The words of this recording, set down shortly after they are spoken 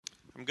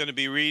I'm going to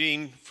be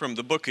reading from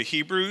the book of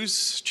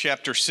Hebrews,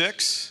 chapter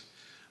 6.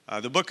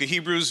 The book of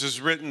Hebrews is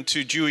written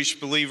to Jewish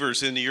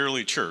believers in the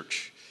early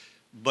church,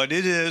 but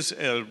it is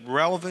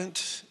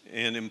relevant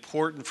and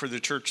important for the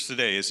church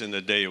today as in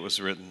the day it was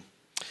written.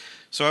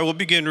 So I will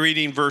begin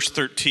reading verse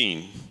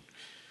 13.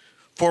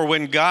 For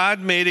when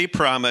God made a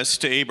promise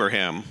to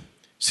Abraham,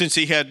 since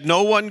he had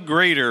no one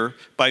greater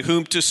by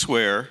whom to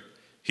swear,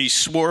 he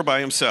swore by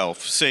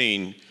himself,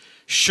 saying,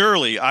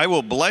 "Surely I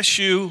will bless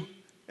you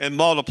and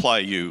multiply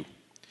you."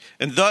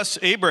 And thus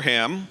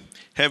Abraham,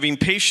 having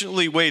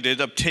patiently waited,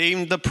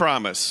 obtained the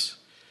promise.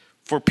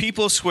 For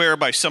people swear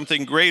by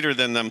something greater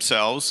than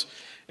themselves,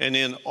 and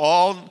in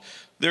all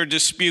their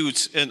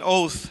disputes, an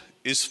oath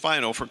is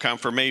final for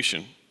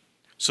confirmation.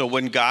 So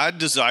when God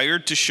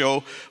desired to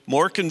show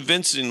more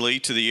convincingly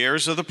to the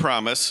heirs of the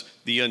promise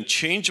the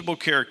unchangeable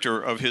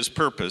character of his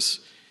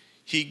purpose,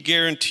 he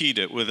guaranteed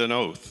it with an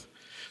oath,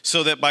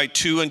 so that by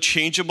two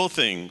unchangeable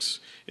things,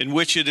 in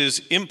which it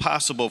is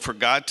impossible for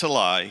God to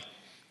lie,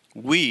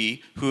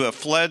 we who have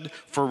fled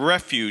for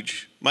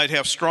refuge might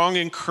have strong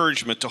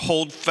encouragement to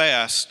hold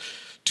fast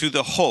to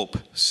the hope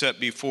set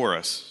before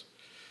us.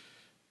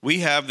 We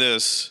have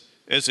this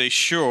as a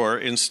sure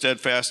and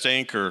steadfast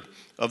anchor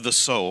of the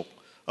soul,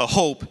 a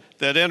hope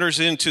that enters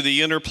into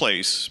the inner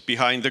place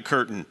behind the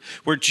curtain,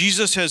 where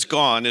Jesus has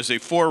gone as a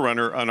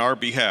forerunner on our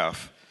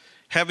behalf,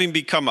 having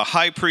become a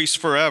high priest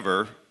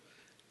forever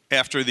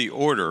after the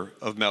order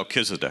of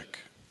Melchizedek.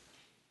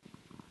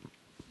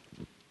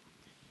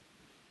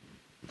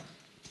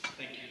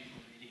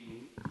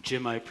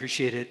 Jim, I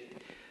appreciate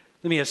it.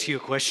 Let me ask you a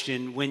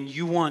question. When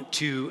you want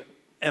to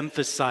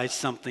emphasize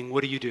something,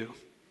 what do?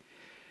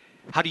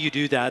 How do you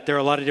do that? There are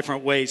a lot of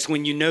different ways.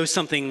 When you know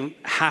something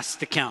has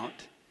to count,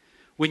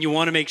 when you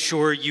want to make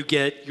sure you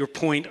get your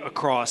point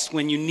across,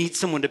 when you need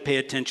someone to pay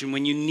attention,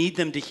 when you need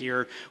them to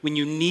hear, when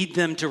you need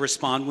them to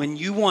respond, when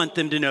you want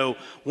them to know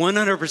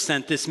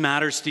 100% this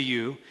matters to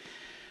you,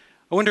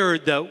 I wonder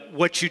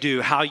what you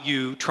do, how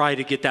you try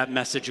to get that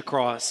message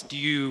across. Do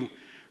you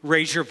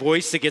raise your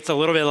voice that gets a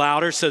little bit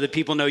louder so that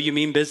people know you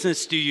mean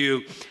business?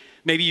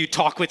 Maybe you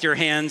talk with your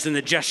hands and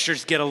the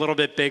gestures get a little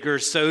bit bigger,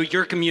 so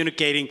you're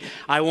communicating,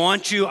 I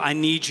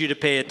need you to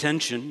pay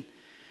attention.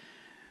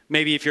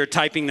 Maybe if you're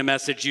typing the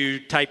message, you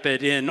type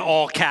it in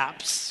all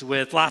caps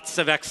with lots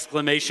of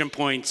exclamation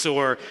points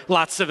or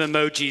lots of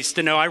emojis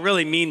to know, I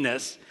really mean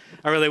this.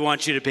 I really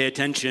want you to pay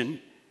attention.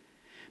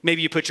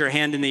 Maybe you put your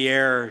hand in the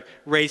air,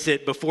 raise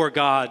it before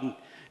God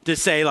to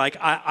say,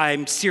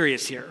 I'm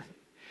serious here.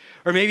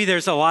 Or maybe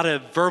there's a lot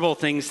of verbal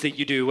things that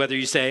you do, whether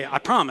you say, I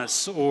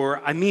promise,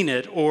 or I mean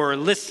it, or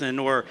listen,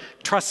 or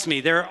trust me.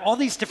 There are all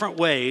these different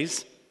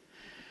ways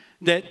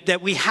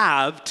that we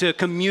have to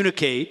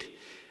communicate.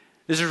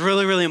 This is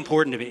really, really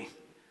important to me.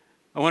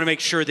 I want to make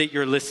sure that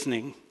you're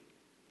listening.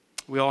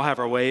 We all have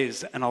our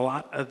ways, and a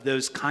lot of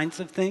those kinds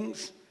of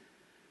things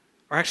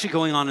are actually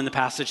going on in the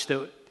passage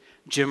that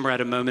Jim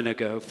read a moment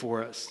ago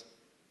for us.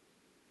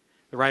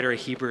 The writer of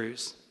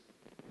Hebrews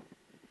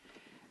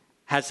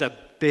has a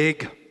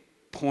big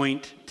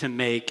point to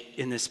make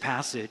in this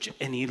passage,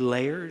 and he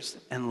layers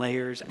and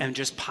layers and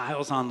just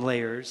piles on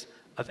layers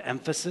of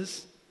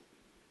emphasis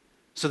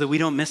so that we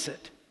don't miss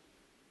it.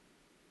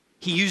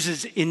 He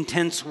uses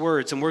intense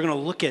words, and we're going to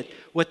look at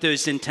what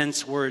those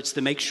intense words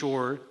to make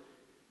sure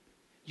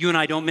you and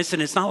I don't miss it.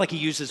 And it's not like he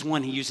uses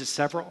one, he uses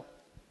several.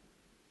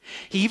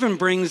 He even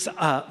brings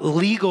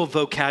legal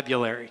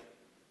vocabulary,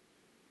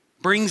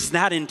 brings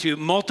that into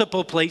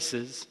multiple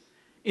places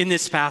in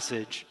this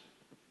passage,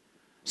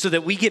 so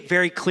that we get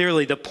very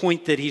clearly the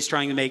point that he's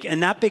trying to make.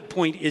 And that big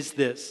point is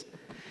this,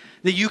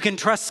 that you can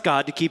trust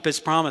God to keep his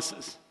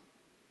promises,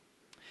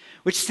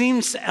 which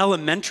seems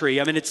elementary.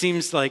 I mean, it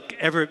seems like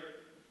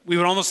we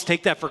would almost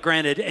take that for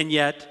granted. And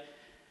yet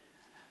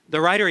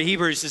the writer of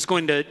Hebrews is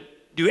going to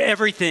do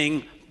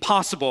everything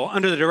possible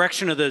under the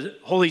direction of the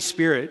Holy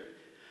Spirit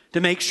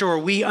to make sure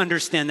we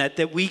understand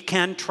that we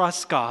can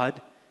trust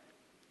God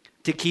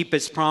to keep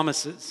his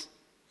promises.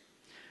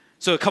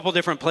 So a couple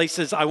different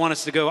places I want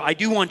us to go. I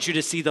do want you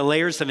to see the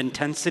layers of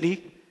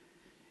intensity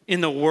in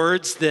the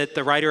words that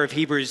the writer of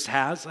Hebrews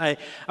has. I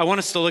want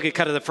us to look at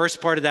kind of the first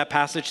part of that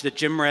passage that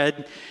Jim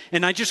read.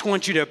 And I just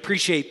want you to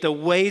appreciate the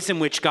ways in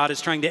which God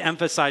is trying to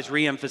emphasize,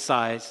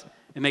 re-emphasize,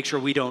 and make sure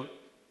we don't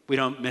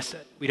miss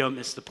it. We don't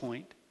miss the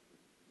point.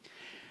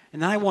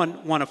 And then I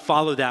want to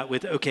follow that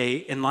with, okay,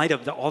 in light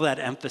of all that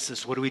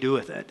emphasis, what do we do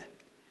with it?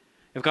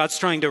 If God's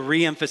trying to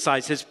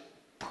re-emphasize his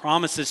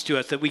promises to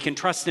us, that we can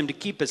trust him to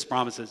keep his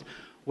promises,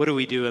 what do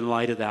we do in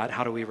light of that?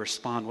 How do we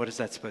respond? What is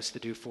that supposed to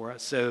do for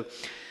us? So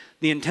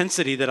the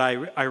intensity that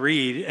I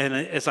read, and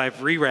as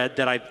I've reread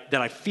that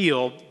I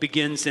feel,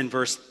 begins in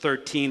verse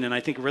 13, and I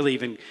think it really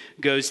even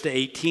goes to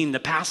 18. The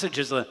passage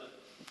is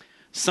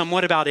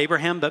somewhat about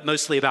Abraham, but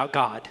mostly about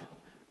God,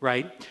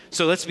 right?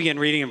 So let's begin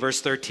reading in verse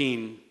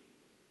 13.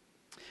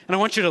 And I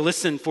want you to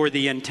listen for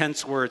the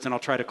intense words, and I'll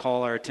try to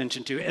call our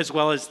attention to, as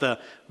well as the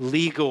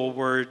legal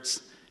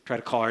words. Try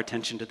to call our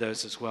attention to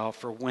those as well.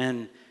 For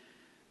when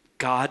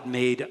God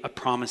made a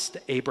promise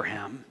to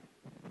Abraham,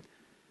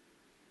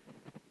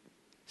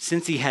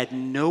 since he had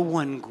no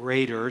one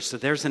greater, so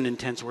there's an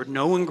intense word,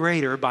 no one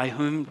greater by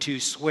whom to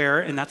swear,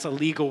 and that's a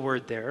legal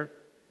word there.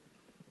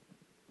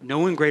 No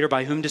one greater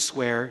by whom to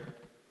swear,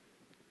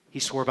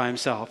 he swore by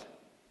himself,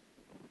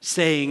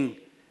 saying,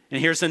 and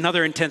here's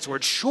another intense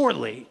word,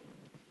 surely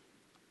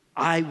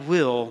I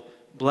will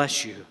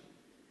bless you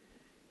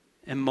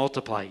and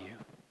multiply you.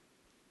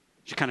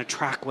 You kind of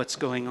track what's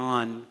going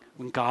on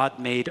when God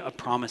made a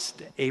promise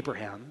to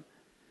Abraham.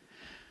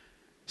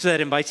 So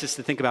that invites us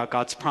to think about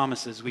God's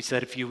promises. We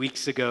said a few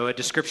weeks ago, a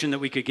description that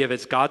we could give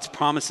is God's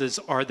promises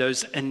are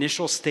those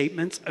initial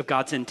statements of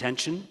God's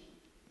intention,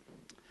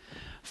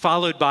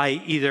 followed by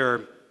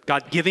either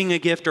God giving a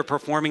gift or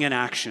performing an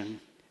action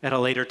at a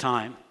later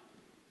time.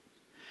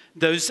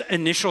 Those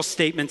initial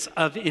statements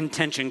of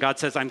intention, God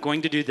says, I'm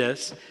going to do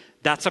this.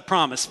 That's a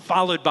promise,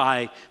 followed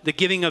by the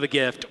giving of a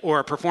gift or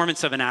a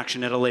performance of an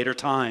action at a later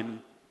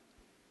time.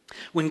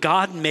 When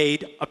God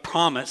made a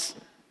promise,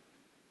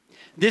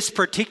 this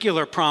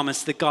particular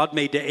promise that God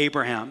made to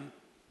Abraham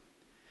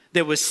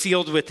that was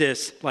sealed with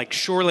this, like,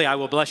 surely I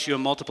will bless you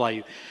and multiply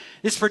you.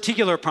 This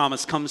particular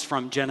promise comes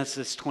from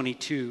Genesis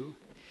 22.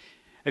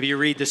 If you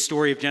read the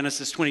story of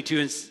Genesis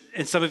 22,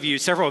 and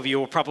several of you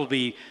will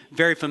probably be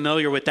very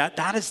familiar with that.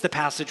 That is the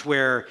passage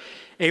where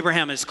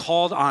Abraham is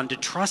called on to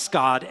trust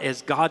God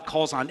as God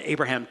calls on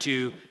Abraham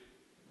to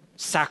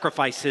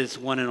sacrifice his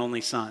one and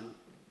only son.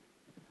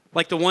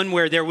 Like the one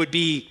where there would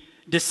be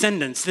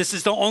descendants. This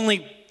is the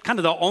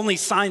only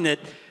sign that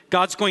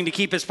God's going to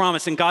keep his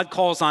promise. And God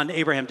calls on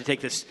Abraham to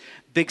take this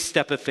big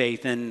step of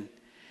faith. And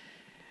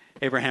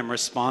Abraham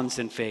responds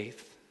in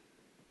faith.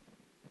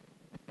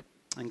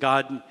 And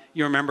God,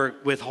 you remember,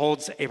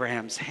 withholds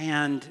Abraham's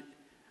hand.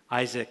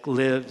 Isaac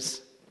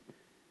lives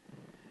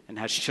and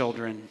has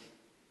children.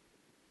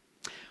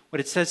 What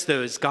it says,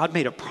 though, is God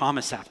made a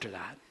promise after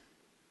that.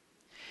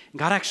 And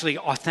God actually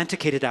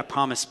authenticated that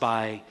promise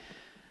by,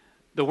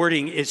 the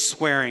wording is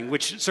swearing,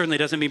 which certainly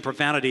doesn't mean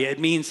profanity. It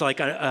means like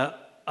a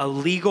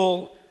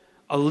legal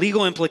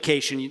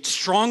implication,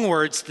 strong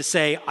words to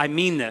say, I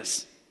mean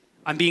this.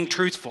 I'm being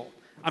truthful.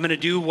 I'm going to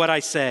do what I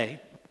say.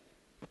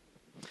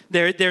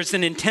 There's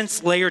an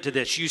intense layer to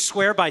this. You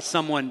swear by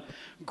someone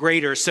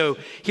greater. So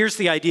here's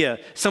the idea.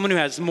 Someone who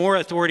has more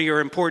authority or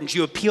importance,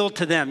 you appeal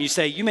to them. You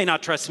say, you may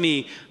not trust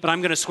me, but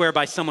I'm going to swear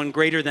by someone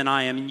greater than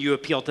I am, and you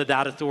appeal to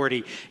that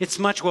authority. It's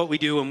much what we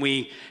do when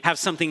we have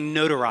something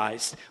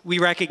notarized. We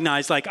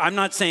recognize, like, I'm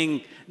not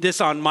saying this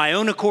on my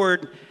own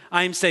accord.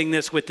 I'm saying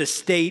this with the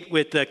state,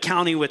 with the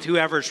county, with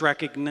whoever's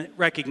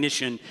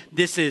recognition.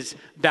 This is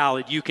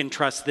valid. You can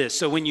trust this.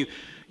 So when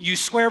you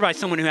swear by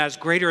someone who has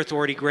greater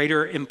authority,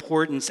 greater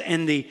importance,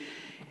 and the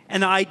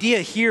idea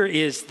here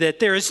is that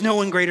there is no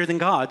one greater than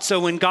God.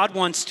 So when God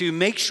wants to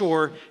make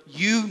sure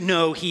you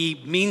know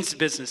he means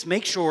business,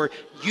 make sure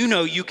you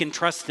know you can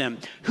trust him,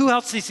 who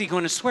else is he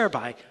going to swear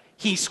by?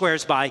 He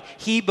swears by.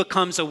 He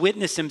becomes a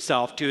witness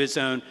himself to his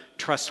own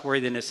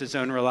trustworthiness, his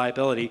own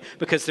reliability,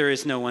 because there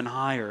is no one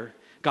higher.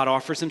 God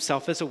offers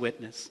himself as a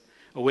witness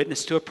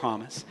to a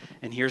promise.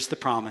 And here's the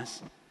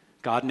promise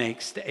God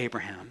makes to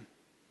Abraham.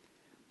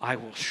 I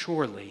will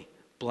surely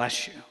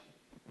bless you.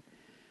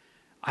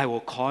 I will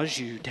cause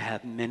you to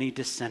have many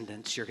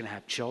descendants. You're going to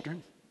have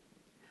children.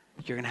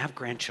 You're going to have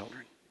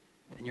grandchildren.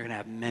 And you're going to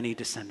have many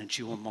descendants.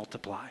 You will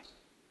multiply.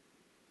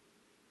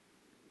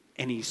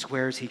 And he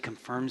swears, he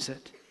confirms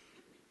it.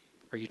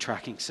 Are you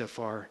tracking so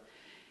far?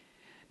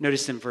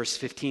 Notice in verse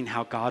 15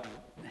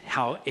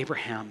 how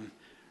Abraham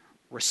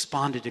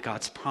responded to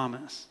God's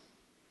promise.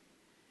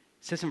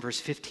 It says in verse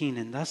 15,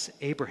 and thus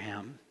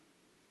Abraham,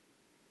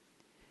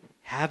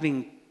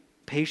 having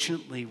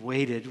patiently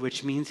waited,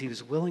 which means he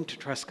was willing to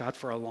trust God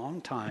for a long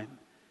time,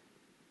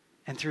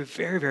 and through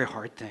very, very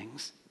hard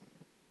things,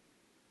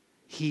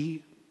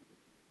 he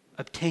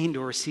obtained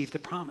or received the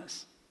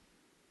promise.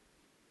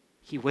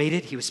 He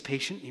waited, he was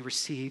patient, he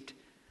received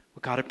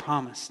what God had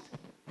promised.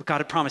 What God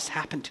had promised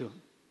happened to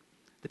him.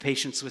 The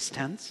patience was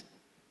tense,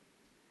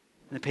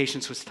 and the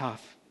patience was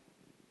tough.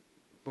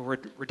 But we're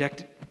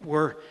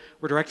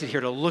directed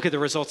here to look at the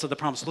results of the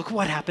promise. Look at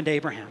what happened to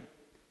Abraham.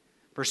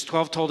 Verse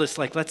 12 told us,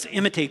 let's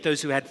imitate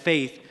those who had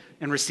faith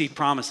and received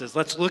promises.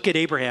 Let's look at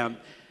Abraham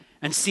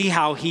and see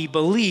how he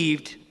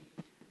believed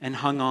and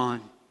hung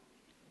on.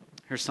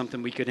 Here's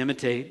something we could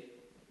imitate.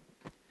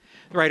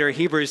 The writer of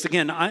Hebrews,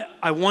 again,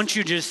 I want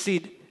you to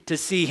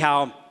see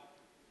how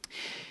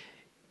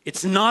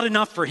it's not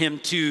enough for him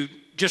to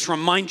just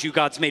remind you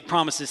God's made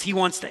promises. He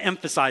wants to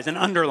emphasize and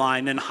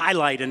underline and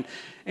highlight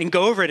and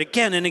go over it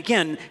again and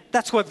again.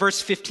 That's what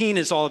verse 15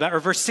 is all about, or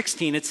verse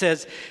 16. It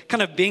says,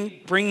 kind of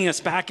bringing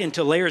us back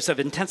into layers of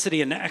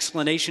intensity and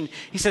explanation.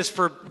 He says,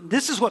 for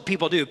this is what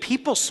people do.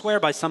 People swear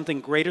by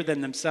something greater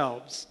than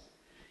themselves.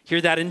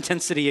 Hear that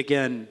intensity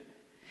again.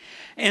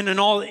 And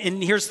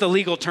here's the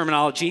legal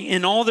terminology.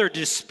 In all their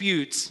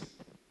disputes,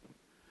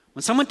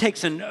 when someone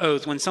takes an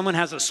oath, when someone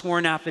has a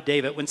sworn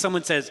affidavit, when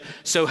someone says,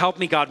 so help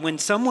me God, when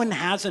someone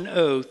has an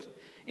oath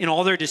in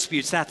all their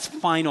disputes, that's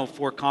final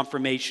for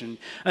confirmation.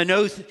 An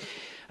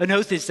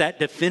oath is that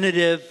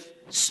definitive,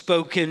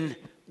 spoken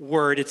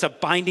word. It's a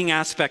binding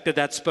aspect of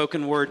that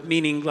spoken word,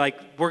 meaning like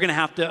we're going to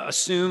have to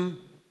assume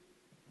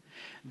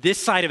this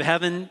side of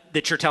heaven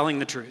that you're telling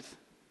the truth.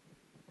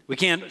 We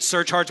can't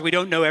search hearts. We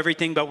don't know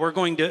everything, but we're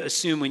going to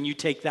assume when you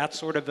take that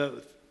sort of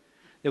oath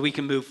that we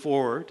can move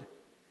forward.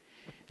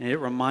 And it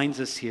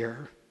reminds us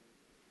here,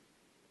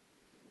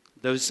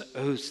 those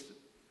oaths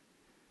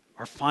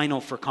are final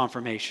for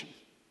confirmation.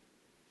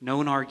 No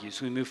one argues.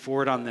 We move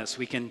forward on this.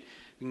 We can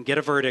get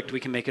a verdict.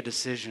 We can make a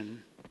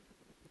decision.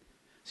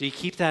 So you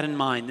keep that in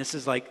mind. This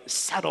is like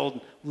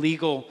settled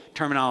legal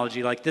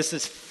terminology. Like this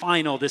is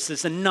final. This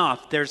is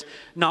enough. There's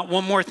not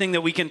one more thing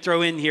that we can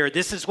throw in here.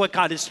 This is what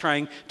God is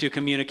trying to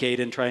communicate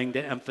and trying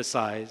to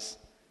emphasize.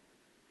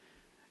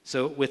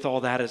 So with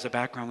all that as a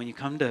background, when you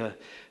come to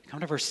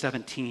verse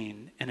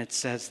 17, and it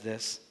says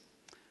this,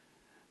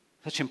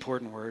 such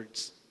important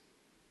words.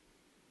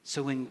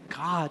 So when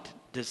God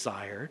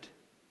desired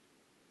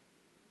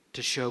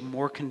to show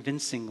more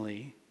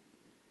convincingly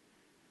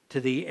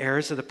to the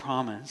heirs of the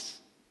promise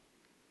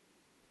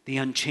the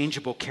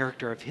unchangeable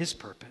character of his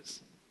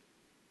purpose,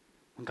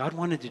 when God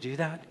wanted to do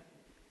that,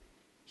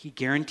 he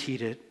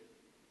guaranteed it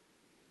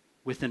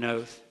with an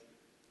oath.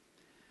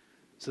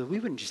 So that we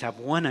wouldn't just have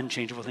one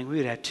unchangeable thing, we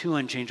would have two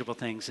unchangeable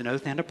things, an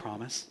oath and a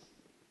promise,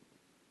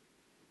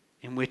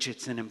 in which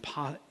it's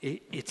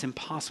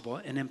impossible,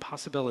 an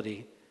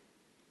impossibility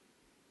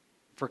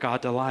for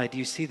God to lie. Do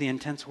you see the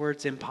intense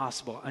words?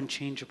 Impossible,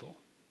 unchangeable,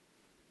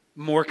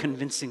 more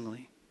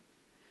convincingly.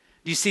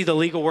 Do you see the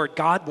legal word?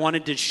 God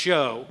wanted to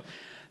show.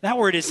 That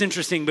word is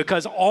interesting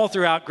because all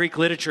throughout Greek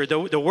literature,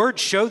 the word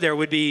show there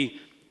would be,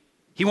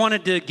 he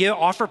wanted to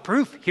offer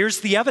proof.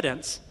 Here's the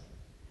evidence.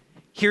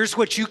 Here's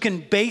what you can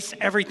base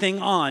everything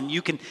on.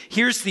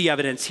 Here's the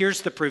evidence.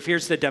 Here's the proof.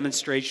 Here's the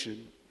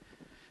demonstration.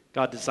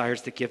 God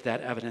desires to give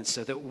that evidence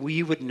so that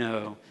we would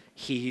know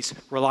he's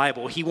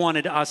reliable. He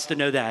wanted us to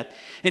know that,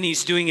 and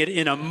he's doing it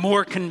in a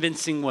more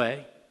convincing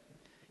way.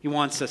 He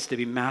wants us to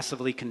be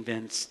massively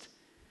convinced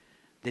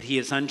that he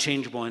is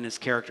unchangeable in his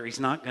character. He's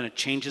not going to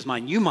change his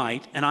mind. You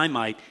might, and I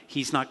might.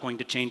 He's not going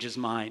to change his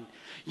mind.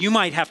 You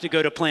might have to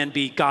go to plan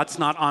B. God's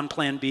not on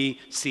plan B,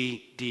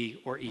 C,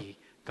 D, or E.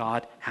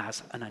 God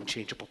has an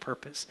unchangeable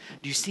purpose.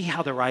 Do you see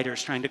how the writer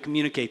is trying to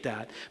communicate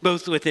that?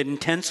 Both with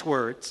intense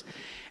words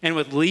and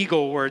with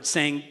legal words,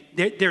 saying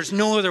there's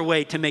no other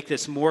way to make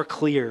this more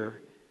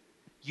clear.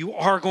 You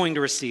are going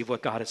to receive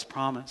what God has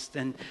promised.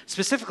 And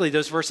specifically,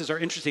 those verses are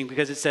interesting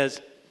because it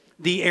says,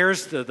 the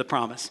heirs of the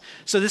promise.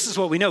 So this is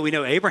what we know. We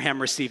know Abraham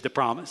received the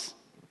promise.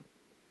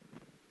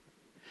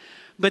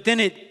 But then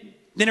it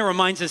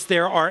reminds us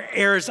there are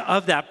heirs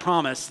of that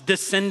promise,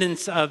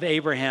 descendants of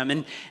Abraham.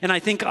 And I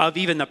think of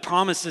even the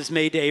promises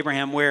made to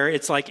Abraham where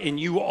it's like, in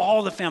you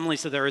all the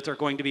families of the earth are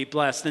going to be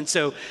blessed. And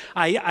so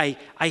I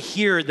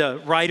hear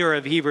the writer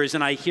of Hebrews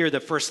and I hear the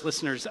first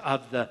listeners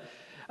of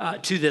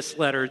to this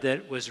letter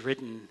that was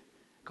written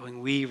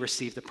going, we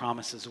receive the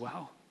promise as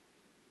well.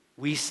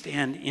 We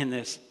stand in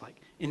this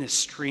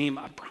stream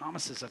of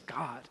promises of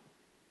God,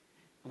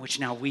 in which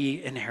now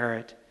we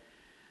inherit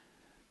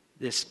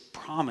this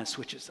promise,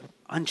 which is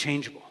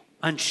unchangeable,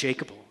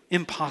 unshakable,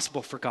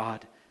 impossible for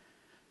God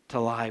to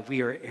lie.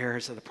 We are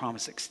heirs of the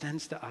promise.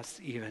 Extends to us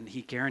even.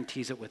 He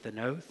guarantees it with an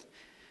oath.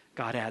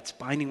 God adds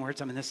binding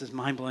words. I mean, this is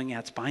mind-blowing. He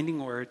adds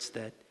binding words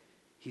that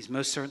he's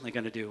most certainly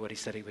going to do what he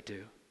said he would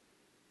do.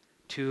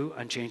 Two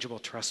unchangeable,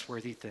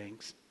 trustworthy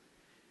things.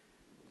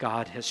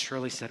 God has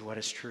surely said what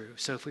is true.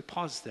 So if we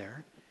pause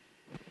there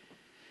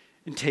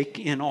and take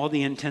in all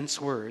the intense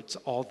words,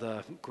 all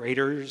the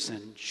greaters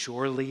and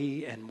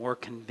surely and more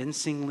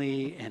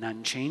convincingly and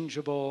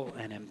unchangeable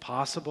and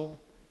impossible,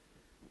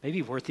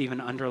 maybe worth even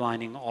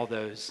underlining all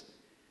those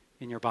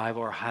in your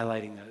Bible or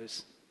highlighting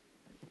those.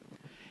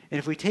 And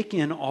if we take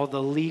in all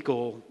the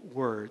legal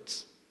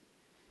words,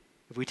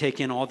 if we take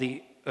in all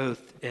the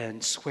oath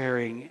and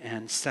swearing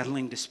and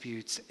settling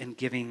disputes and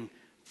giving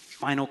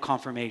final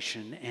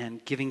confirmation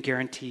and giving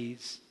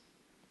guarantees,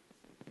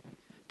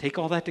 take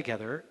all that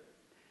together.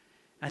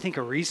 I think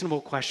a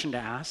reasonable question to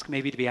ask,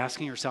 maybe to be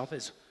asking yourself,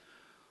 is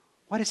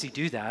why does he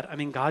do that? I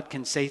mean, God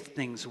can say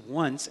things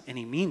once and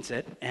he means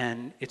it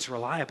and it's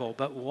reliable,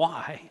 but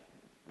why?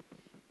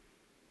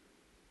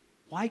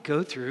 Why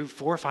go through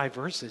 4 or 5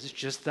 verses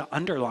just to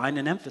underline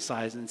and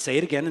emphasize and say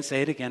it again and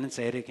say it again and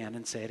say it again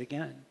and say it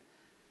again?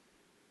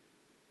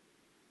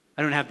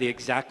 I don't have the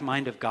exact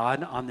mind of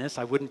God on this.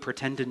 I wouldn't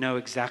pretend to know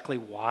exactly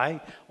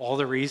why, all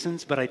the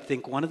reasons, but I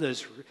think one of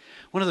those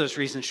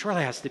reasons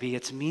surely has to be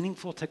it's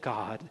meaningful to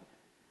God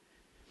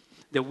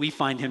that we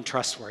find him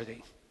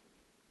trustworthy.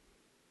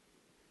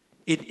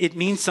 It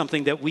means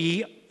something that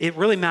it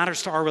really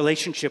matters to our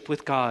relationship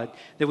with God,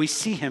 that we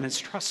see him as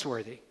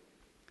trustworthy.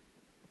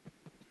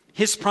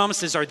 His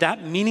promises are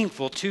that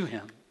meaningful to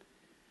him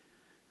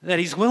that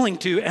he's willing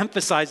to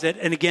emphasize it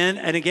and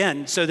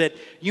again, so that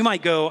you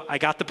might go, I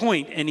got the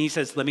point. And he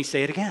says, let me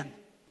say it again.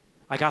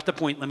 I got the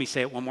point. Let me say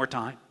it one more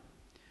time.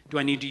 Do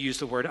I need to use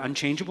the word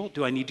unchangeable?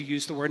 Do I need to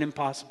use the word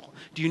impossible?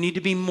 Do you need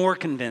to be more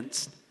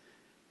convinced?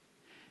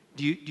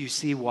 Do you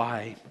see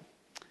why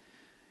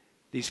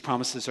these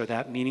promises are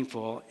that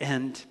meaningful?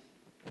 And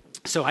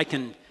So I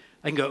can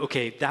go,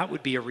 okay, that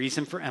would be a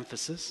reason for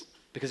emphasis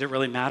because it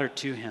really mattered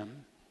to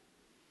him.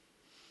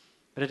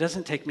 But it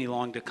doesn't take me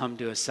long to come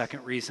to a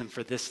second reason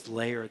for this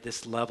layer,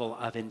 this level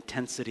of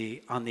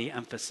intensity on the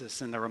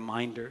emphasis and the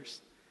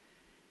reminders.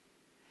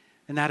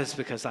 And that is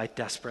because I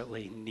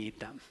desperately need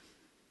them.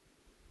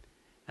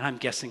 And I'm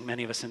guessing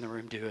many of us in the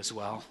room do as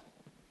well.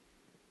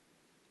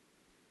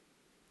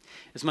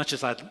 As much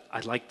as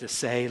I'd like to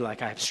say,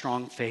 like, I have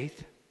strong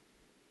faith,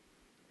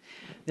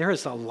 there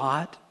is a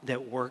lot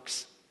that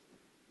works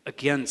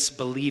against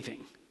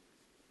believing.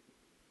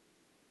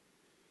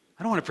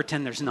 I don't want to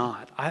pretend there's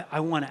not. I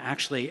want to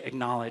actually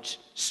acknowledge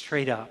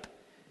straight up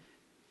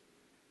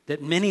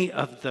that many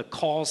of the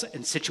calls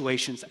and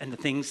situations and the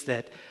things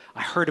that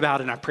I heard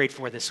about and I prayed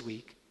for this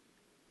week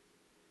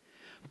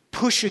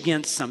push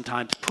against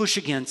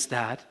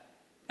that.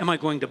 Am I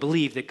going to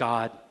believe that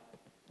God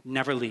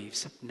never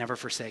leaves, never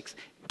forsakes?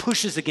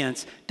 Pushes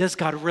against, does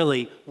God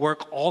really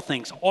work all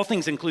things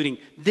including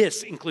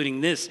this,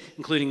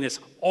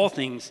 all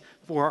things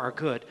for our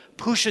good?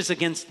 Pushes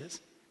against this.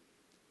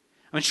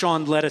 I mean,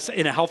 Sean led us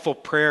in a helpful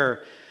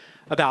prayer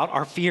about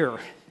our fear.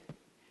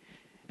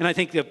 And I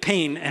think the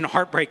pain and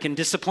heartbreak and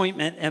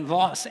disappointment and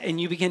loss, and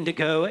you begin to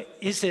go,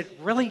 is it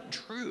really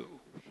true?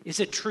 Is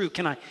it true?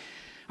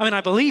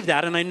 I believe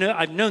that, and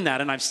I've known that,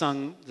 and I've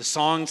sung the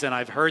songs, and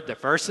I've heard the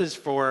verses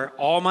for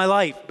all my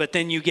life, but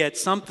then you get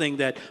something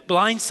that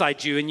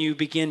blindsides you, and you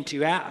begin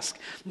to ask.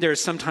 There's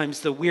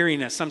sometimes the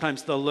weariness,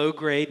 sometimes the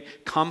low-grade,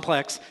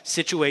 complex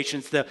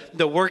situations,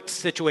 the work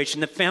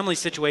situation, the family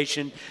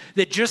situation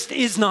that just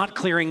is not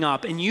clearing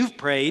up, and you've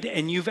prayed,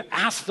 and you've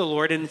asked the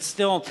Lord, and it's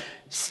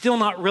still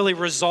not really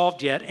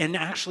resolved yet. And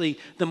actually,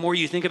 the more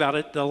you think about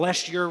it, the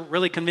less you're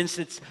really convinced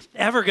it's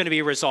ever going to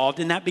be resolved,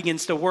 and that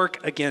begins to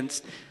work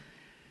against.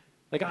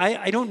 Like,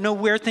 I don't know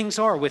where things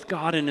are with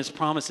God and his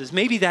promises.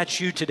 Maybe that's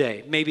you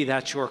today. Maybe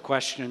that's your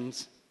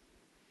questions.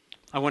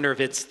 I wonder if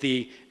it's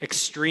the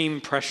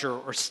extreme pressure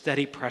or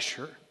steady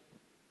pressure.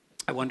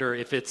 I wonder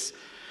if it's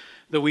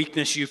the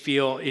weakness you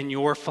feel in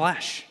your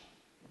flesh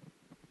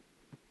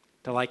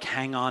to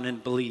hang on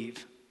and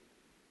believe.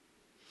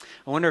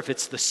 I wonder if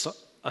it's the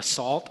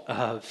assault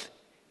of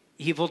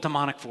evil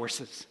demonic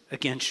forces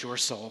against your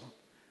soul,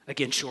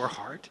 against your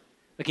heart,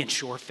 against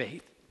your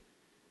faith,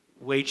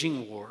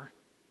 waging war,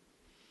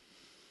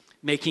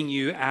 making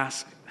you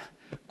ask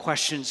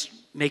questions,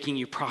 making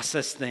you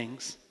process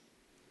things.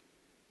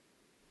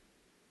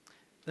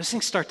 Those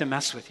things start to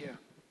mess with you.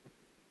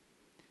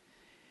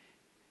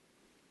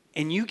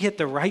 And you get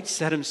the right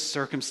set of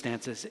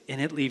circumstances,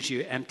 and it leaves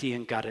you empty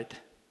and gutted,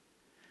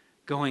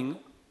 going,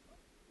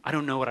 I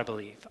don't know what I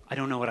believe. I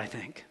don't know what I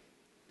think.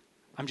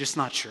 I'm just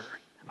not sure.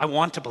 I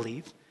want to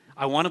believe.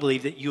 I want to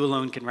believe that you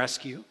alone can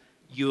rescue.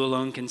 You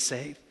alone can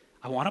save.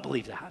 I want to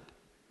believe that.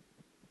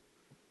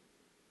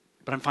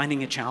 But I'm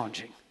finding it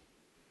challenging.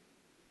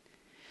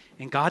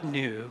 And God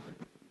knew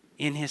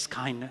in his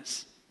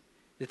kindness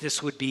that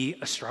this would be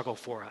a struggle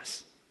for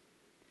us.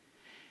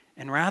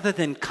 And rather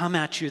than come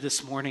at you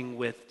this morning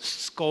with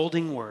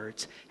scolding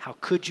words, how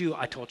could you?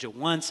 I told you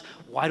once.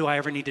 Why do I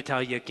ever need to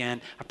tell you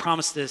again? I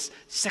promised this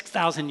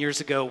 6,000 years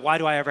ago. Why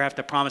do I ever have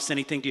to promise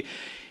anything to you?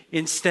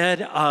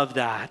 Instead of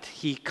that,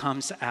 he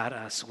comes at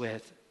us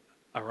with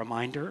a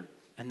reminder,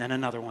 and then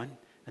another one,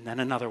 and then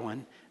another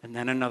one, and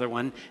then another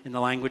one, and the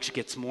language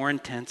gets more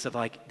intense of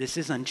this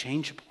is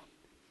unchangeable.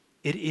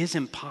 It is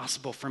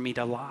impossible for me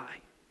to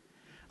lie.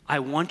 I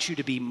want you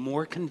to be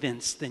more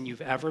convinced than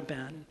you've ever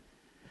been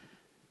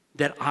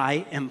that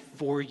I am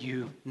for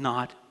you,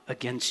 not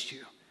against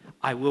you.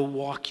 I will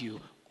walk you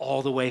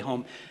all the way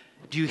home.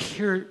 Do you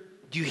hear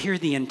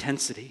the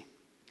intensity?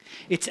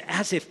 It's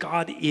as if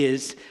God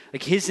is,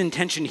 his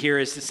intention here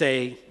is to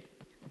say,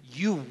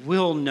 you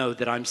will know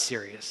that I'm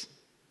serious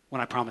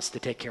when I promise to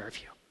take care of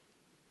you.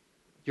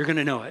 You're going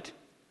to know it.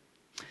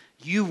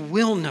 You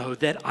will know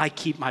that I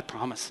keep my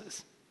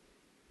promises.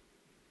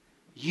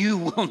 You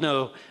will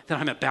know that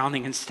I'm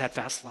abounding in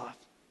steadfast love,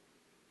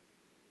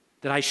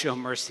 that I show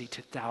mercy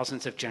to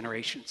thousands of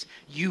generations.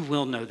 You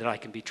will know that I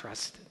can be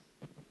trusted.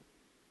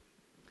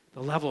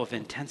 The level of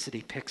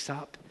intensity picks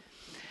up.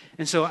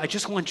 And so I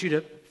just want you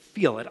to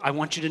feel it. I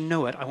want you to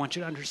know it. I want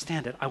you to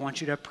understand it. I want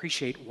you to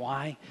appreciate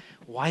why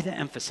the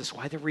emphasis,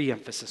 why the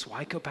re-emphasis,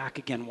 why go back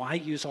again, why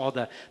use all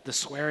the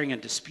swearing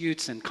and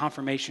disputes and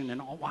confirmation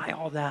and why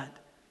all that.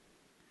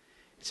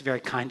 It's very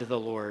kind of the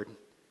Lord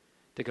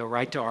to go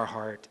right to our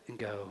heart and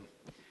go,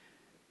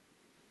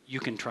 you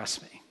can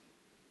trust me.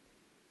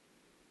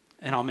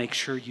 And I'll make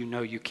sure you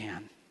know you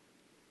can.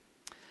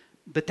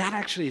 But that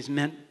actually is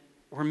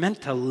we're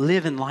meant to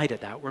live in light of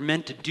that. We're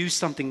meant to do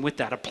something with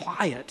that,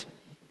 apply it.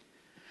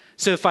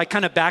 So if I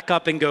kind of back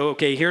up and go,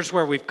 okay, here's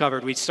where we've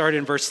covered. We started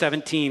in verse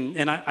 17,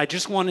 and I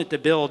just wanted to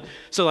build.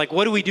 So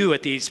what do we do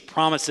with these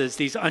promises,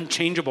 these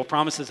unchangeable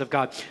promises of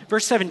God?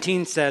 Verse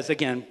 17 says,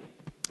 again,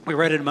 we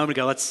read it a moment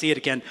ago. Let's see it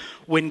again.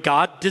 When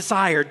God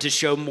desired to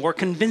show more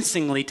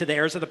convincingly to the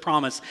heirs of the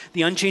promise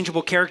the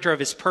unchangeable character of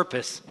his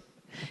purpose,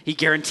 he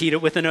guaranteed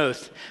it with an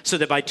oath, so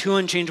that by two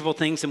unchangeable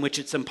things in which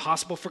it's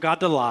impossible for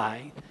God to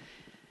lie,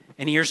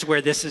 And here's where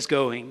this is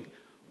going.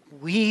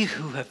 We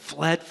who have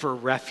fled for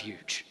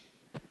refuge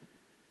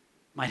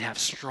might have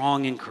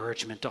strong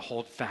encouragement to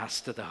hold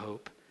fast to the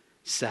hope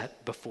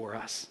set before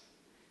us.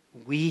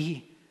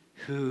 We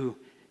who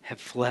have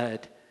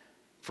fled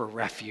for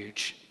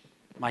refuge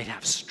might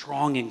have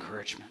strong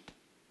encouragement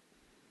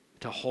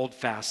to hold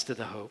fast to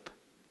the hope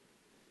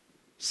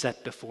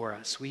set before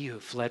us. We who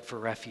have fled for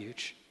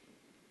refuge.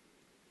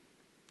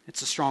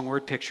 It's a strong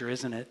word picture,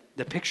 isn't it?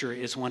 The picture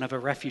is one of a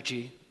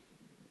refugee.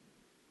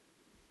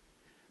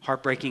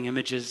 Heartbreaking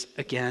images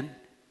again,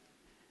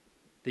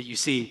 that you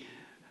see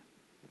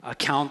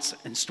accounts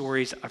and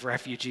stories of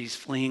refugees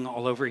fleeing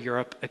all over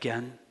Europe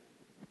again.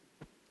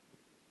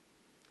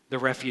 The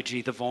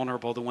refugee, the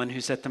vulnerable, the one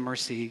who's at the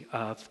mercy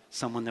of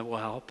someone that will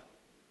help.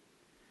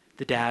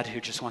 The dad who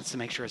just wants to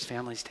make sure his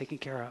family's taken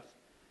care of.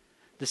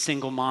 The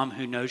single mom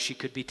who knows she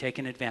could be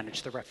taken advantage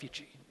of, the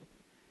refugee.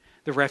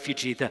 The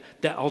refugee, the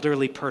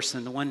elderly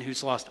person, the one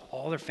who's lost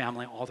all their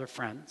family, all their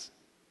friends.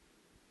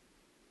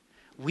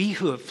 We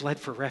who have fled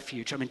for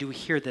refuge, do we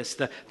hear this?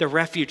 The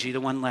refugee, the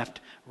one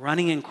left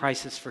running in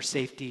crisis for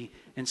safety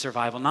and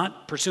survival,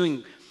 not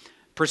pursuing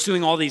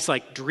all these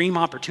like dream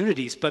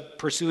opportunities, but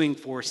pursuing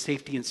for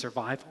safety and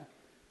survival.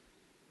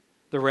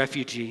 The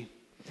refugee,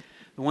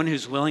 the one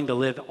who's willing to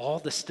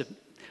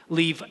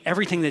leave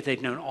everything that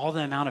they've known, all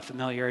the amount of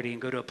familiarity,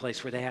 and go to a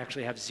place where they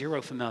actually have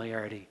zero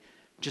familiarity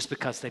just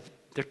because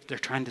they're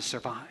trying to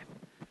survive.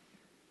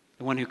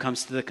 The one who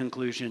comes to the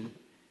conclusion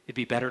it'd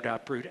be better to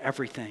uproot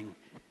everything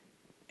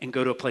and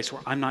go to a place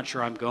where I'm not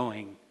sure I'm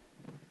going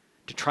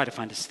to try to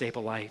find a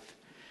stable life.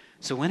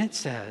 So when it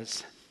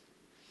says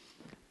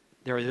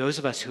there are those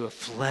of us who have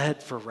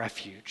fled for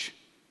refuge,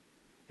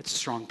 it's a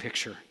strong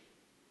picture.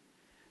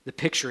 The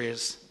picture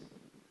is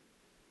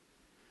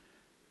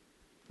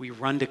we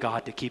run to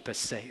God to keep us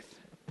safe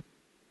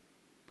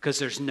because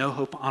there's no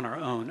hope on our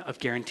own of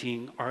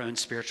guaranteeing our own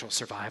spiritual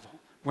survival.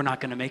 We're not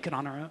going to make it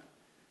on our own.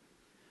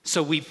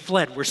 So we've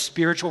fled. We're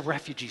spiritual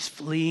refugees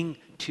fleeing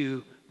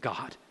to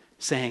God,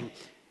 saying,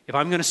 if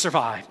I'm going to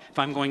survive, if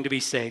I'm going to be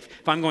safe,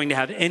 if I'm going to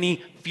have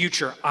any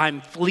future, I'm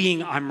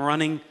fleeing, I'm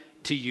running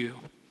to you.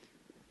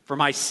 For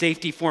my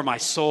safety, for my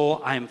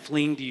soul, I am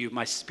fleeing to you.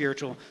 My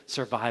spiritual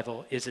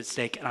survival is at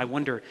stake. And I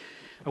wonder,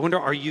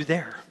 are you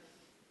there?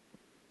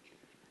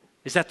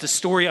 Is that the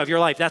story of your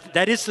life?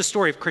 That is the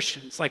story of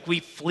Christians. Like we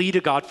flee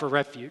to God for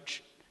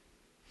refuge.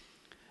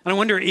 And I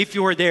wonder if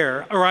you're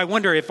there, or I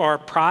wonder if our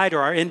pride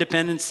or our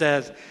independence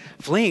says,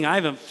 fleeing, I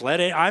haven't fled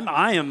it.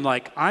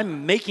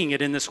 I'm making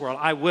it in this world.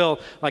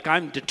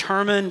 I'm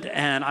determined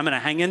and I'm going to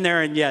hang in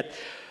there. And yet,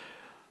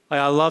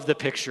 I love the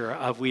picture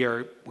of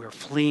we're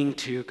fleeing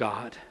to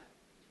God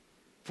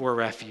for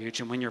refuge.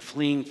 And when you're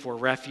fleeing for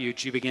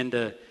refuge,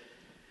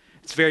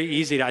 it's very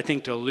easy, I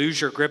think, to lose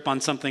your grip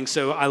on something.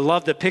 So I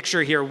love the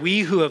picture here.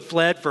 We who have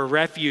fled for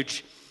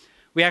refuge,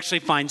 we actually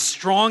find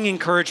strong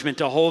encouragement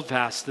to hold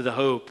fast to the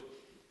hope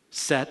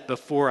set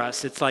before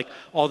us. It's like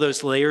all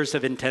those layers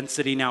of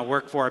intensity now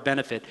work for our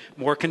benefit,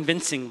 more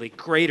convincingly,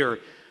 greater,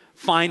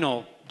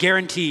 final,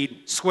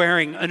 guaranteed,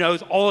 swearing an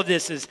oath. All of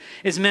this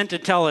is meant to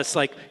tell us,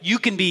 like, you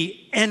can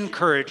be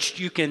encouraged.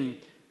 You can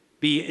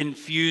be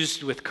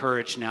infused with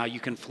courage now. You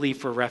can flee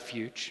for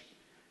refuge.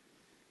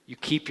 You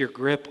keep your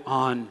grip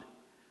on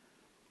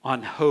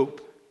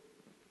hope.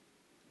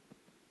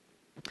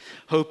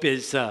 Hope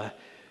is a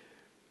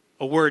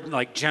word,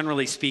 like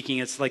generally speaking,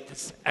 it's like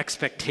this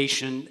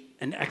expectation,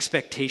 an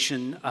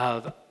expectation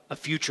of a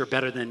future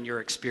better than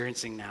you're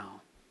experiencing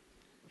now.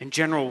 In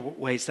general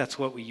ways, that's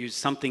what we use,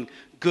 something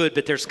good,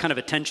 but there's kind of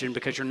a tension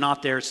because you're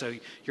not there, so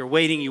you're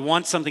waiting, you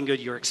want something good,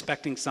 you're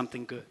expecting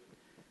something good.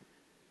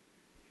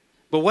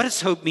 But what does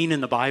hope mean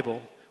in the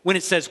Bible? When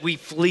it says we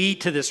flee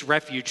to this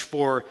refuge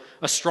for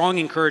a strong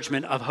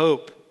encouragement of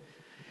hope,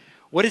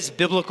 what is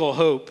biblical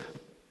hope?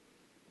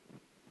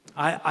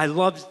 I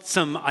love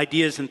some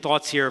ideas and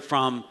thoughts here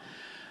from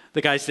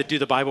the guys that do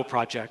the Bible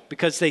Project,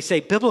 because they say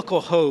biblical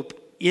hope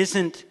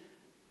isn't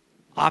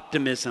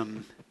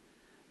optimism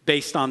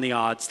based on the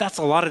odds. That's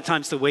a lot of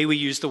times the way we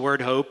use the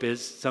word hope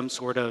is some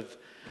sort of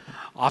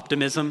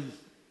optimism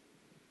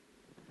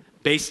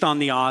based on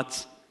the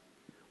odds.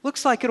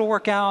 Looks like it'll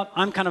work out.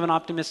 I'm kind of an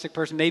optimistic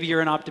person. Maybe you're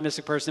an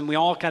optimistic person. We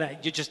all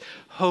you just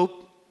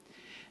hope.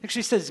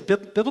 Actually says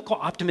biblical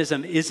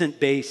optimism isn't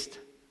based.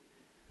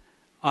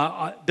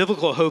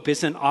 Biblical hope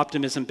isn't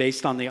optimism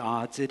based on the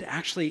odds. It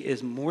actually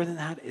is more than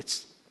that.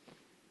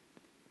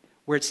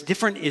 Where it's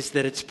different is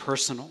that it's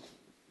personal.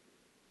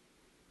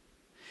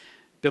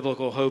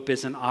 Biblical hope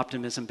isn't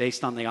optimism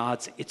based on the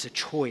odds. It's a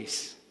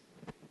choice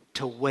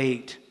to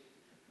wait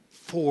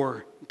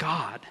for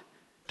God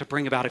to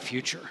bring about a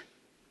future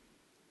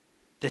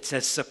that's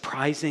as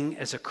surprising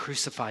as a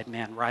crucified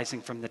man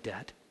rising from the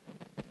dead.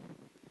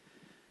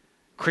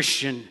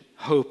 Christian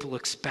hope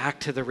looks back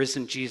to the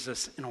risen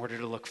Jesus in order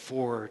to look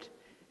forward.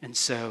 And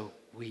so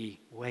we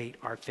wait.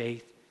 Our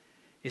faith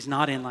is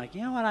not in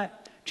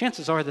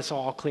chances are this will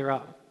all clear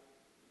up.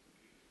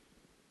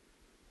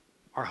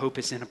 Our hope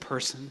is in a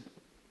person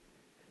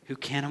who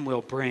can and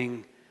will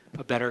bring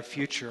a better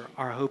future.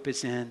 Our hope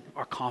is in,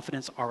 our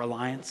confidence, our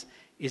reliance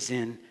is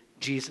in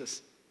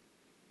Jesus.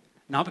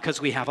 Not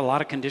because we have a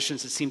lot of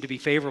conditions that seem to be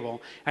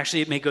favorable.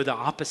 Actually, it may go the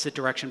opposite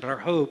direction, but our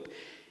hope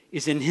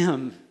is in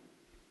him.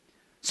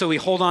 So we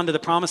hold on to the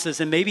promises,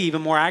 and maybe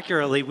even more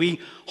accurately, we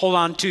hold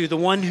on to the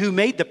one who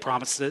made the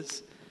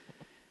promises.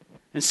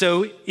 And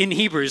so in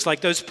Hebrews,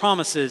 like those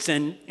promises,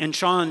 and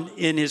Sean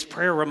in his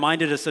prayer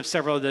reminded us of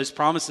several of those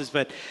promises,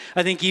 but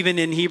I think even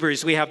in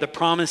Hebrews, we have the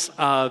promise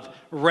of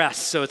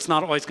rest. So it's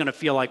not always going to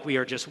feel like we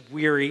are just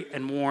weary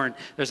and worn.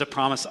 There's a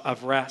promise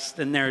of rest.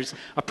 And there's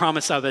a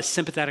promise of a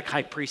sympathetic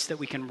high priest that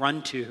we can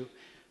run to,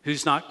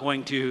 who's not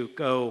going to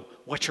go,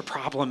 "What's your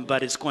problem?"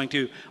 but is going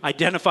to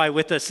identify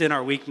with us in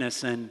our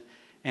weakness and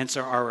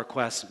answer our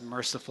requests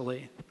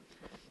mercifully.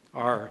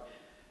 Our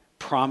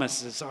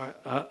promises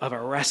of a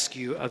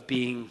rescue, of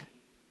being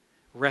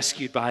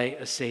rescued by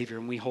a Savior.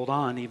 And we hold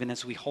on. Even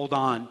as we hold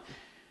on,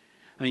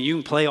 I mean, you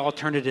can play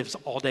alternatives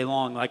all day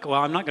long. Like,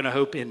 well, I'm not going to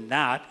hope in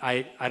that.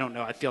 I don't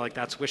know. I feel like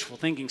that's wishful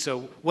thinking.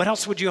 So what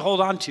else would you hold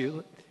on to?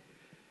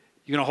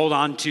 You're going to hold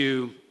on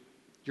to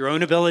your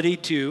own ability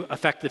to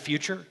affect the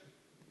future?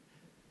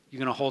 You're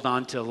going to hold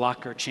on to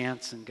luck or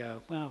chance and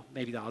go, well,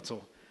 maybe the odds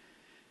will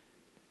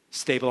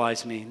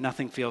stabilize me.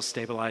 Nothing feels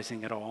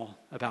stabilizing at all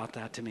about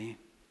that to me.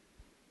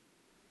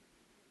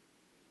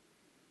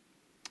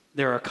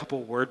 There are a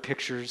couple word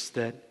pictures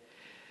that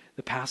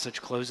the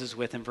passage closes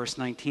with. In verse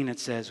 19, it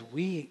says,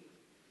 we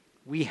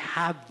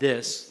have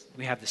this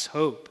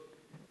hope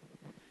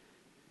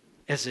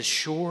as a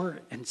sure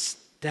and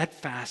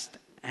steadfast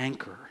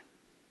anchor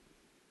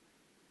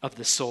of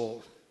the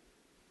soul.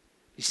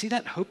 You see,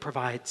 that hope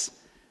provides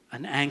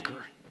an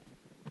anchor.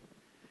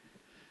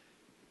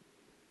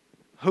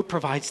 Hope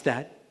provides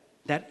that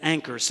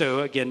anchor.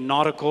 So again,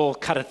 nautical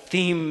kind of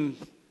theme.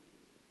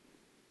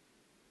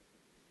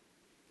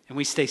 And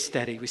we stay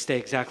steady. We stay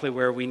exactly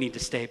where we need to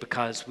stay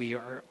because we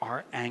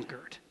are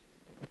anchored.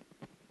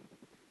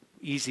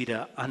 Easy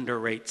to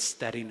underrate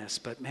steadiness,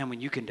 but man, when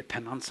you can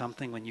depend on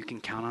something, when you can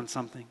count on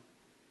something,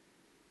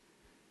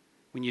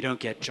 when you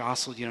don't get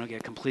jostled, you don't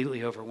get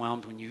completely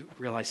overwhelmed, when you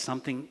realize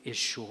something is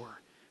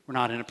sure. We're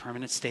not in a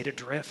permanent state of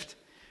drift.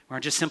 We're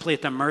just simply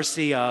at the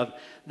mercy of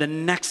the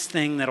next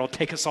thing that'll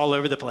take us all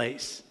over the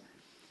place.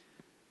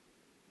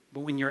 But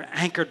when you're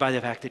anchored by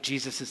the fact that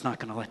Jesus is not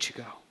going to let you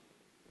go,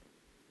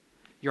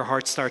 your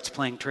heart starts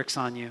playing tricks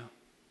on you,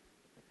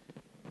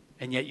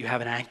 and yet you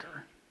have an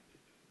anchor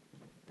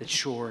that's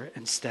sure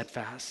and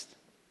steadfast.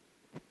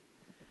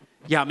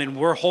 Yeah, I mean,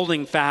 we're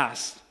holding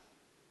fast,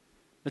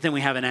 but then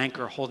we have an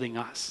anchor holding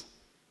us.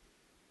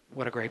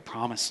 What a great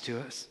promise to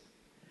us.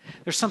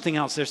 There's something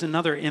else. There's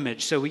another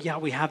image. So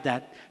we have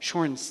that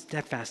sure and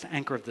steadfast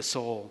anchor of the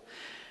soul.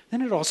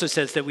 Then it also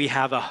says that we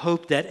have a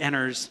hope that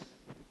enters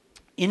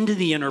into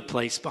the inner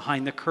place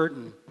behind the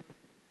curtain,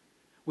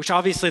 which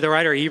obviously the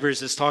writer of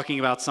Hebrews is talking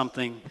about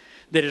something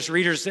that his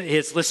readers,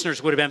 his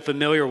listeners would have been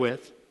familiar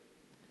with.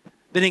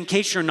 But in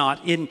case you're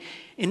not, in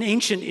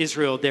ancient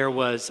Israel, there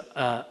was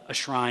a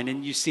shrine,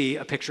 and you see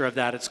a picture of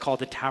that. It's called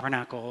the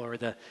tabernacle or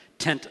the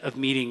tent of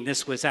meeting.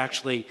 This was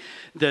actually,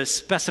 the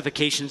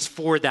specifications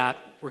for that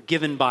were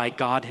given by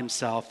God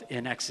himself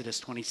in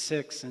Exodus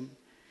 26. And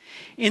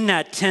in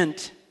that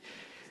tent,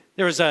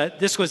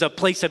 this was a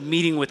place of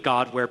meeting with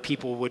God where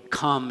people would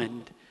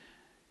come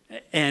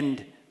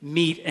and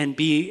meet and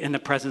be in the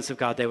presence of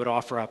God. They would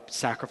offer up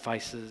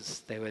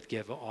sacrifices. They would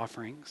give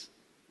offerings.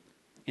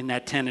 In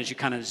that tent, as you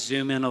kind of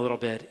zoom in a little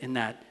bit, in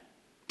that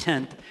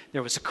tent,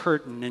 there was a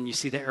curtain, and you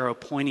see the arrow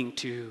pointing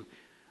to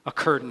a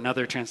curtain.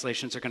 Other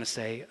translations are going to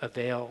say a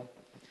veil.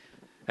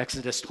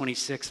 Exodus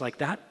 26, like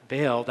that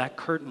veil, that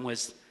curtain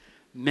was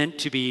meant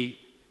to be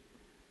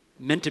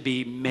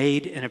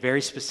made in a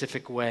very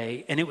specific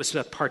way, and it was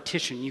a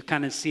partition. You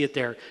kind of see it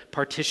there,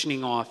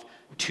 partitioning off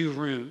two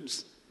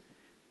rooms.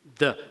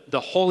 The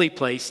holy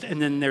place,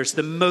 and then there's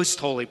the most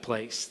holy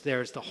place.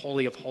 There's the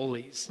Holy of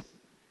Holies.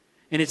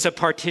 And it's a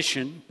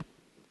partition.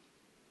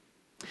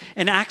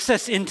 And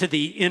access into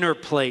the inner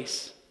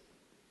place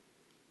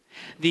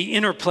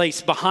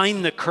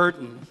behind the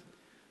curtain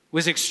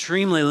was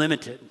extremely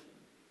limited.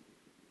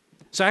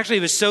 So actually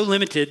it was so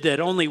limited that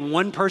only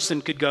one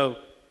person could go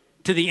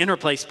to the inner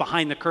place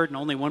behind the curtain.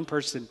 Only one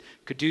person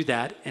could do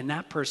that, and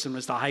that person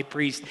was the high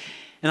priest.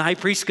 And the high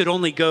priest could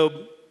only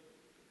go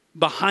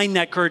behind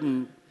that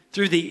curtain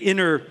through the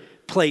inner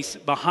place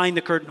behind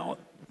the curtain.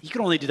 He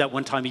could only do that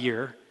one time a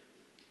year.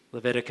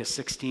 Leviticus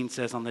 16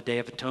 says on the Day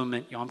of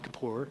Atonement, Yom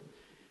Kippur,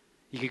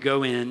 you could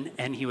go in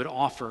and he would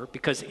offer,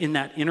 because in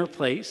that inner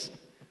place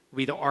would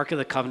be the Ark of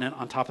the Covenant.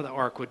 On top of the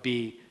Ark would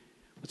be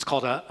what's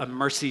called a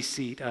mercy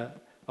seat, a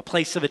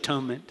place of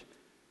atonement.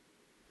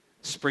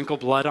 Sprinkle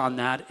blood on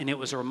that, and it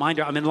was a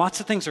reminder. I mean,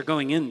 lots of things are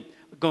going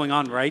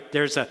on, right?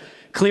 There's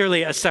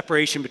clearly a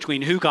separation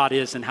between who God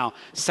is and how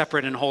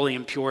separate and holy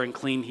and pure and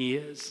clean he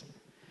is.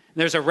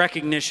 There's a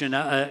recognition,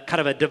 a kind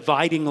of a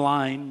dividing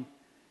line.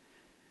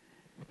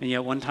 And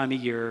yet one time a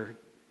year,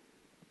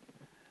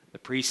 the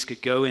priest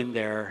could go in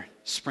there,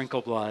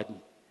 sprinkle blood,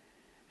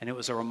 and it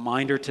was a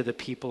reminder to the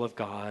people of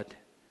God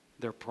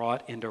They're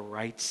brought into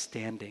right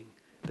standing.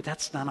 But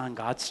that's done on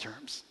God's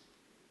terms.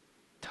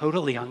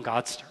 Totally on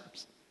God's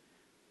terms.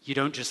 You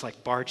don't just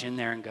like barge in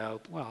there and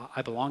go, well,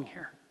 I belong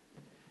here.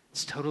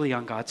 It's totally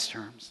on God's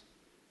terms.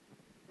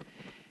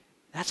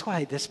 That's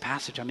why this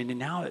passage, and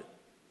now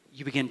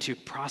you begin to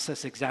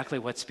process exactly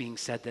what's being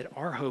said, that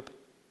our hope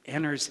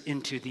enters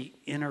into the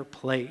inner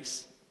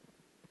place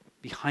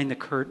behind the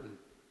curtain.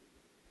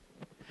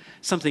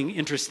 Something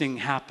interesting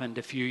happened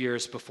a few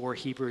years before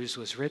Hebrews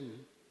was written.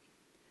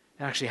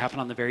 It actually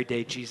happened on the very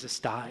day Jesus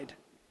died.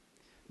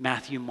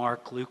 Matthew,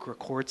 Mark, Luke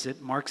records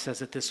it. Mark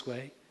says it this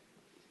way.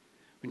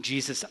 When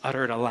Jesus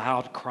uttered a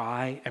loud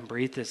cry and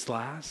breathed his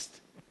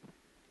last,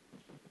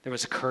 there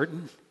was a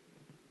curtain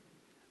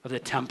of the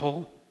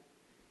temple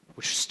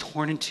which was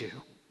torn in two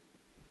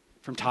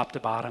from top to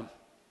bottom.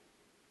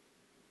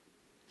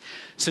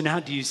 So now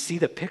do you see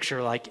the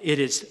picture? Like it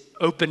is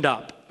opened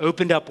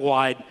up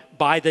wide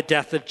by the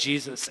death of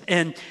Jesus.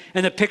 And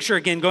the picture,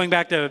 again, going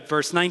back to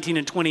verse 19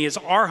 and 20, is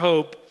our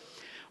hope.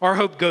 Our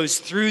hope goes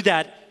through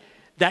that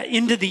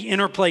into the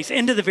inner place,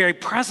 into the very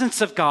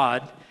presence of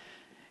God.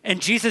 And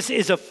Jesus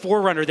is a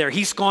forerunner there.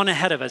 He's gone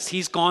ahead of us.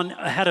 He's gone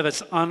ahead of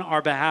us on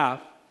our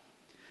behalf.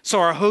 So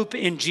our hope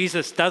in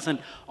Jesus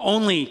doesn't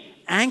only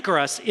anchor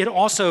us, it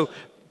also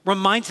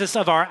reminds us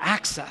of our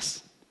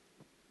access.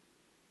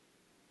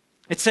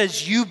 It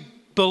says you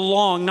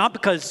belong, not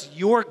because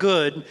you're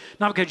good,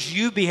 not because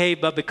you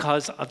behave, but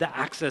because of the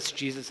access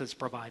Jesus has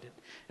provided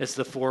as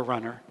the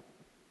forerunner.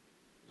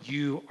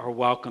 You are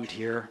welcomed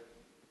here.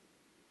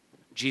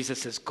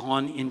 Jesus has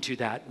gone into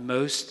that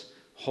most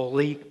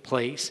holy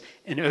place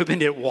and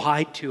opened it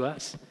wide to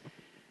us.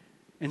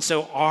 And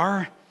so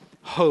our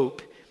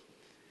hope,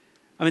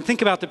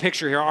 think about the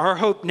picture here. Our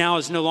hope now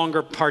is no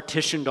longer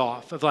partitioned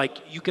off of like,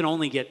 you can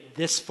only get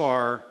this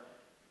far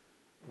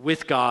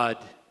with God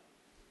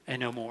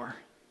and no more.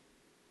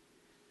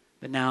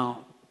 But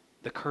now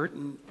the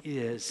curtain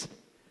is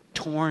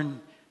torn,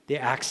 the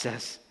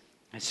access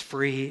is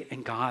free,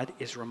 and God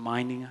is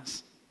reminding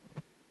us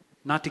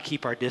not to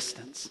keep our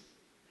distance.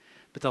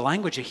 But the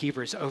language of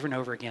Hebrews over and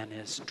over again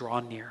is draw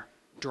near,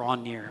 draw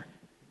near.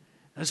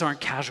 Those aren't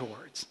casual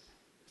words.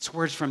 It's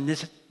words from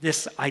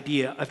this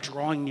idea of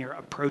drawing near,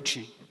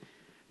 approaching,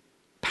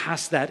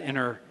 past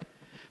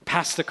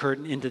the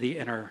curtain into the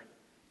inner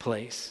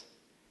place.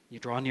 You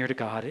draw near to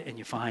God and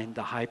you find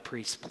the high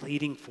priest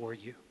pleading for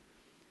you,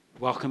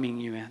 welcoming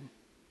you in,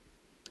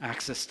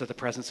 access to the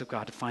presence of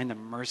God to find the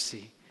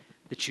mercy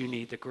that you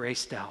need, the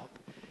grace to help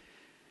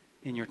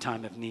in your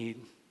time of need.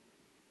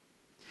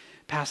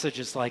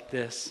 Passages like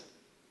this,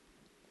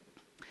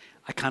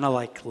 I kind of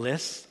like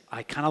lists.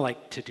 I kind of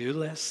like to-do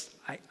lists.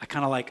 I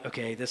kind of like,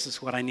 okay, this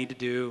is what I need to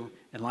do.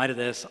 In light of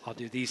this, I'll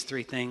do these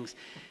 3 things.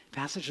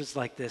 Passages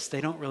like this,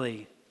 they don't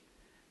really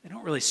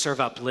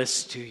serve up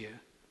lists to you.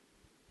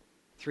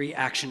 3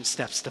 action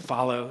steps to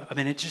follow.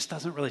 It just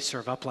doesn't really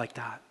serve up like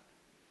that.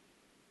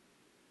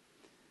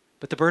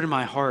 But the burden in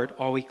my heart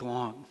all week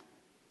long,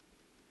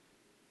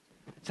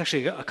 it's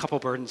actually a couple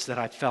burdens that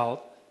I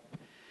felt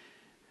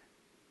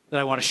that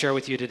I want to share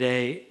with you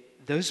today.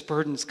 Those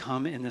burdens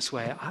come in this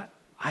way.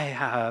 I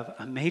have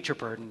a major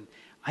burden.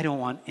 I don't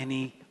want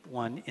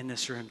anyone in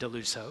this room to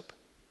lose hope,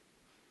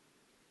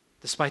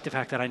 despite the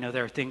fact that I know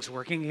there are things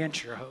working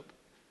against your hope.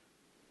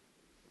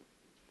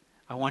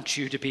 I want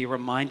you to be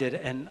reminded,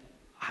 and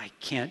I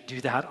can't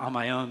do that on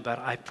my own, but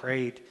I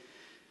prayed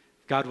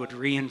God would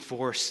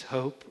reinforce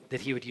hope,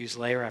 that he would use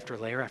layer after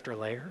layer after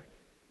layer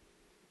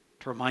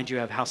to remind you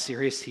of how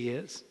serious he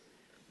is,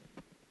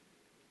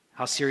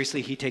 how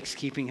seriously he takes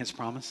keeping his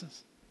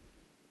promises.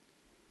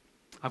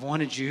 I've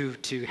wanted you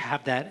to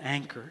have that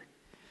anchor.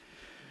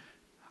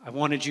 I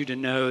wanted you to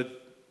know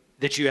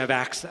that you have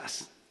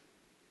access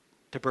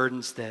to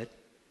burdens that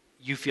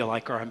you feel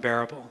like are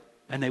unbearable,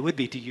 and they would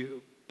be to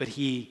you, but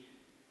he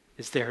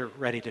is there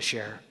ready to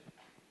share.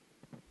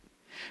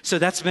 So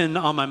that's been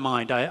on my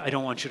mind. I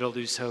don't want you to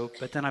lose hope,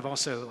 but then I've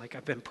also,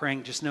 I've been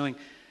praying, just knowing,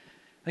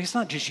 it's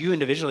not just you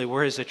individually,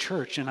 we're as a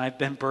church, and I've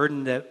been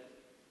burdened that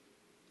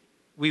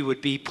we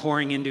would be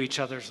pouring into each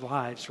other's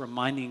lives,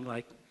 reminding,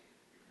 I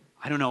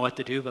don't know what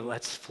to do, but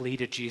let's flee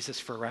to Jesus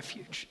for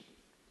refuge.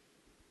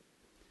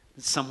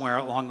 Somewhere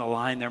along the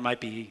line, there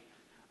might be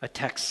a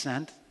text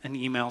sent, an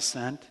email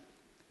sent,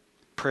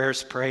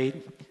 prayers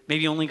prayed.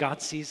 Maybe only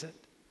God sees it.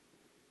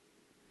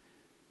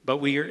 But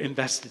we are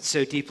invested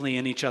so deeply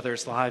in each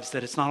other's lives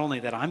that it's not only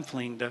that I'm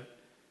fleeing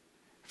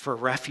for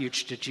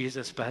refuge to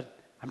Jesus, but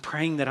I'm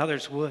praying that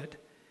others would.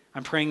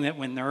 I'm praying that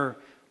when their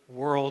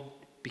world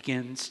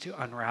begins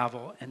to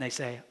unravel and they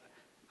say,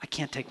 I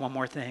can't take one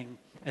more thing,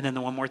 and then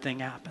the one more thing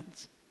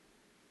happens,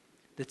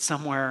 that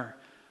somewhere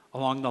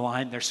along the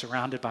line they're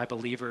surrounded by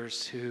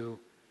believers who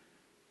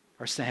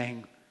are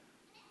saying,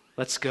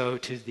 let's go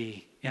to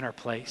the inner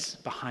place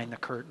behind the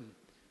curtain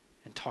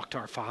and talk to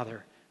our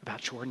Father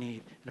about your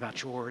need and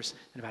about yours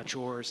and about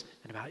yours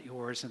and about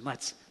yours. And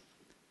let's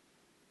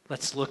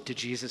look to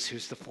Jesus,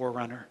 who's the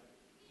forerunner,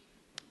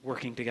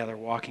 working together,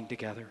 walking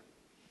together.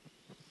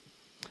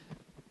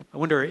 I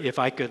wonder if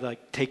I could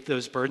take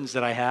those burdens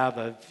that I have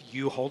of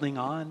you holding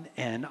on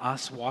and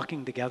us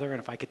walking together,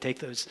 and if I could take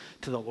those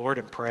to the Lord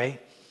and pray.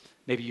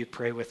 Maybe you'd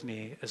pray with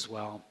me as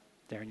well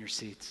there in your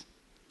seats.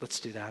 Let's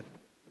do that.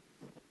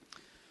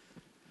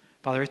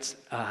 Father,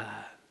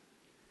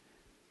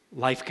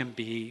 life can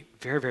be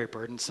very, very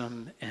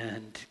burdensome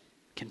and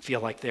can feel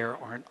like there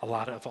aren't a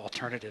lot of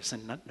alternatives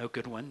and no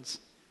good ones.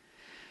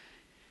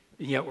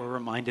 And yet we're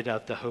reminded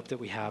of the hope that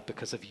we have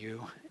because of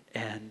you.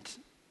 And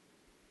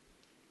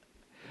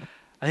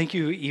I thank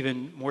you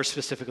even more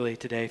specifically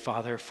today,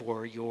 Father,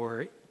 for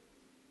your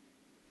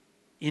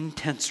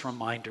intense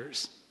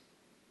reminders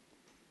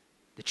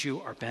that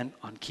you are bent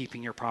on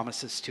keeping your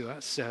promises to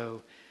us.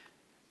 So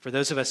for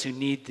those of us who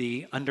need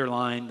the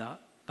underline,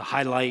 the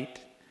highlight,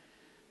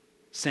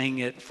 saying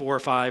it 4 or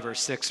 5 or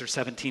 6 or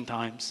 17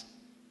 times,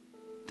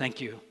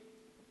 thank you.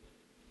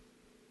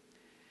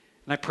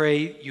 And I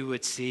pray you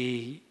would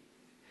see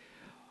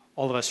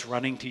all of us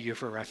running to you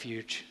for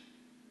refuge,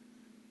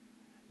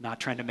 not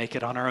trying to make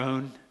it on our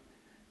own,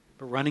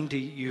 but running to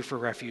you for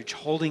refuge,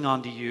 holding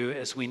on to you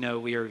as we know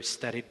we are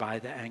steadied by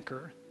the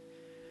anchor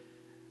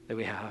that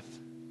we have.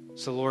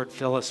 So Lord,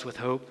 fill us with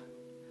hope.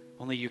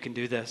 Only you can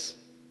do this.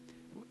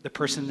 The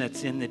person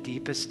that's in the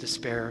deepest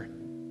despair,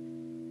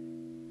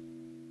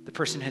 the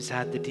person who's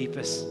had the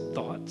deepest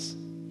thoughts,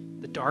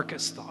 the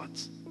darkest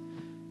thoughts.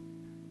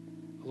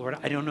 Lord,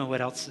 I don't know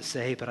what else to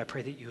say, but I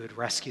pray that you would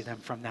rescue them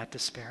from that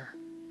despair.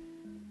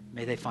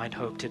 May they find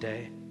hope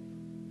today.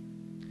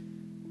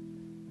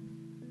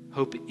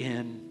 Hope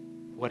in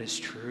what is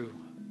true.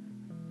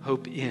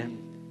 Hope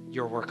in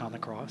your work on the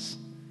cross.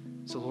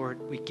 So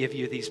Lord, we give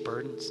you these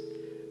burdens.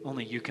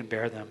 Only you can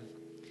bear them.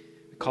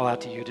 We call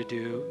out to you to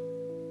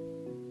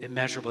do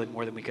immeasurably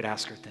more than we could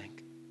ask or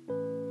think.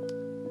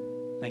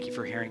 Thank you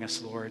for hearing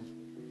us, Lord.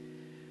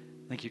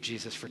 Thank you,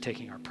 Jesus, for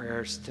taking our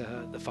prayers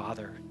to the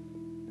Father.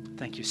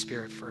 Thank you,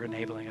 Spirit, for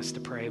enabling us to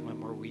pray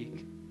when we're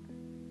weak.